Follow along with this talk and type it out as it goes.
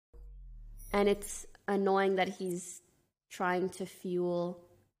And it's annoying that he's trying to fuel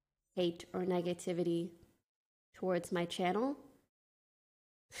hate or negativity towards my channel.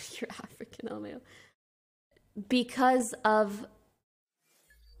 You're African, LMAO. Because of...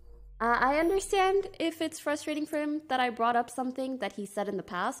 I understand if it's frustrating for him that I brought up something that he said in the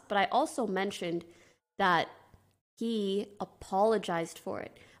past, but I also mentioned that he apologized for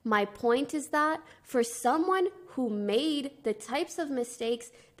it. My point is that for someone who made the types of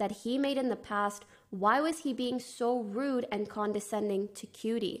mistakes that he made in the past, why was he being so rude and condescending to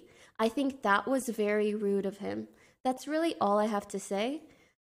Cutie? I think that was very rude of him. That's really all I have to say.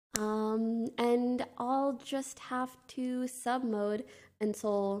 And I'll just have to sub mode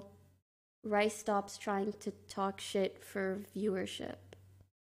until Rice stops trying to talk shit for viewership.